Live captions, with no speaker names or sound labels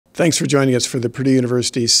Thanks for joining us for the Purdue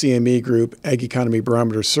University CME Group Ag Economy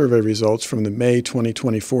Barometer survey results from the May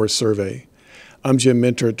 2024 survey. I'm Jim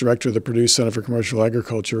Mintert, Director of the Purdue Center for Commercial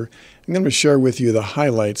Agriculture. I'm going to share with you the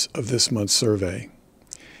highlights of this month's survey.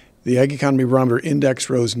 The Ag Economy Barometer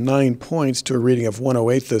index rose 9 points to a reading of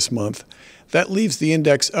 108 this month. That leaves the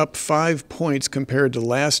index up 5 points compared to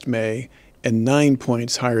last May and 9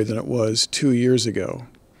 points higher than it was 2 years ago.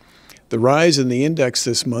 The rise in the index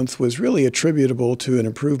this month was really attributable to an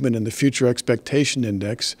improvement in the Future Expectation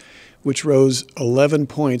Index, which rose 11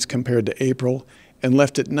 points compared to April and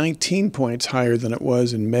left it 19 points higher than it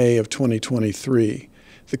was in May of 2023.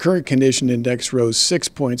 The Current Condition Index rose 6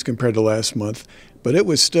 points compared to last month, but it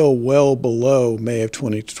was still well below May of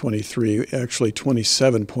 2023, actually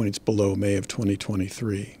 27 points below May of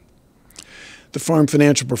 2023. The Farm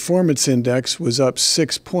Financial Performance Index was up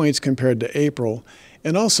 6 points compared to April,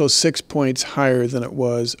 and also 6 points higher than it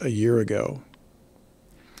was a year ago.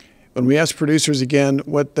 When we ask producers again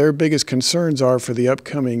what their biggest concerns are for the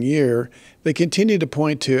upcoming year, they continue to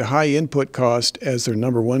point to high input cost as their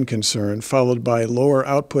number one concern, followed by lower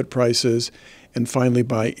output prices, and finally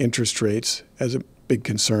by interest rates as a big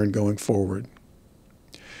concern going forward.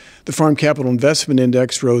 The Farm Capital Investment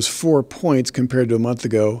Index rose 4 points compared to a month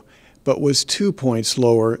ago, but was 2 points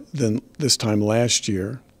lower than this time last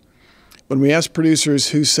year. When we asked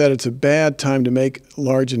producers who said it's a bad time to make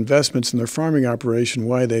large investments in their farming operation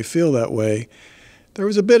why they feel that way, there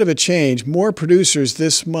was a bit of a change. More producers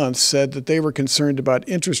this month said that they were concerned about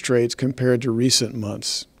interest rates compared to recent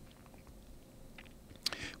months.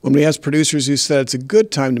 When we asked producers who said it's a good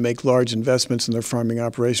time to make large investments in their farming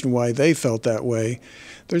operation why they felt that way,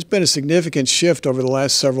 there's been a significant shift over the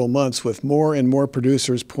last several months, with more and more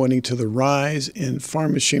producers pointing to the rise in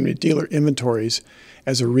farm machinery dealer inventories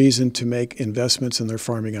as a reason to make investments in their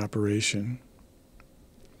farming operation.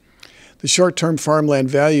 The short-term farmland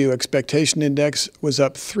value expectation index was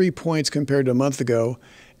up 3 points compared to a month ago,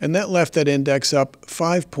 and that left that index up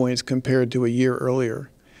 5 points compared to a year earlier.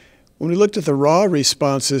 When we looked at the raw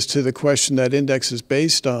responses to the question that index is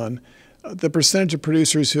based on, the percentage of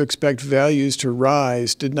producers who expect values to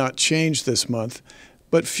rise did not change this month,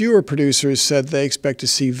 but fewer producers said they expect to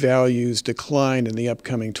see values decline in the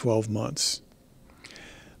upcoming 12 months.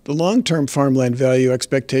 The long-term farmland value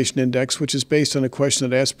expectation index, which is based on a question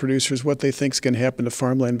that asks producers what they think is going to happen to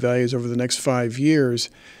farmland values over the next 5 years,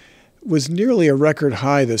 was nearly a record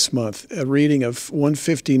high this month, a reading of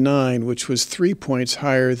 159, which was 3 points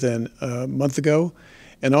higher than a month ago,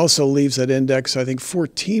 and also leaves that index, I think,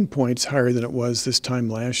 14 points higher than it was this time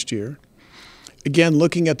last year. Again,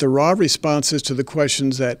 looking at the raw responses to the question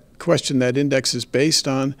that index is based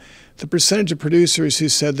on, the percentage of producers who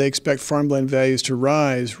said they expect farmland values to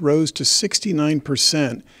rise rose to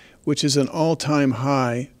 69%, which is an all-time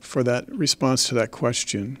high for that response to that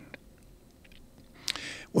question.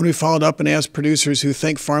 When we followed up and asked producers who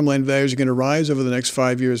think farmland values are going to rise over the next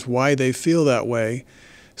 5 years why they feel that way,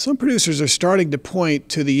 some producers are starting to point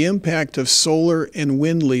to the impact of solar and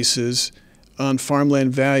wind leases on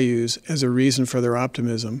farmland values as a reason for their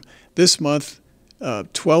optimism. This month,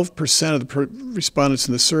 12% of the respondents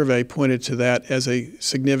in the survey pointed to that as a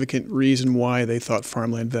significant reason why they thought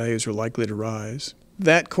farmland values were likely to rise.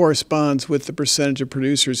 That corresponds with the percentage of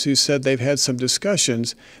producers who said they've had some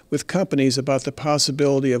discussions with companies about the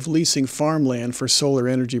possibility of leasing farmland for solar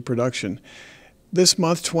energy production. This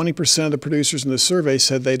month, 20% of the producers in the survey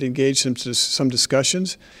said they'd engaged in some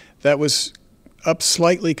discussions. That was up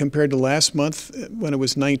slightly compared to last month when it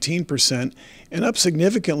was 19%, and up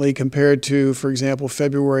significantly compared to, for example,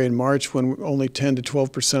 February and March when only 10 to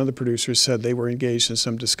 12% of the producers said they were engaged in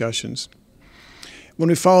some discussions. When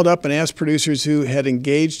we followed up and asked producers who had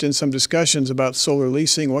engaged in some discussions about solar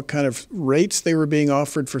leasing, what kind of rates they were being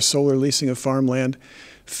offered for solar leasing of farmland,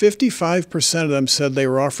 55% of them said they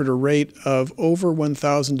were offered a rate of over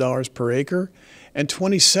 $1,000 per acre, and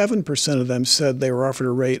 27% of them said they were offered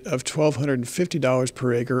a rate of $1,250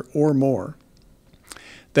 per acre or more.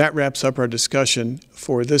 That wraps up our discussion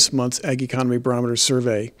for this month's Ag Economy Barometer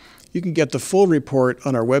survey. You can get the full report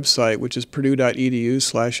on our website, which is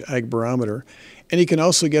purdue.edu/agbarometer. And you can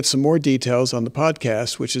also get some more details on the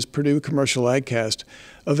podcast, which is Purdue Commercial AgCast,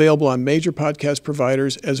 available on major podcast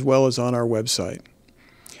providers as well as on our website.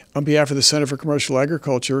 On behalf of the Center for Commercial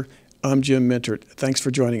Agriculture, I'm Jim Mintert. Thanks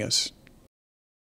for joining us.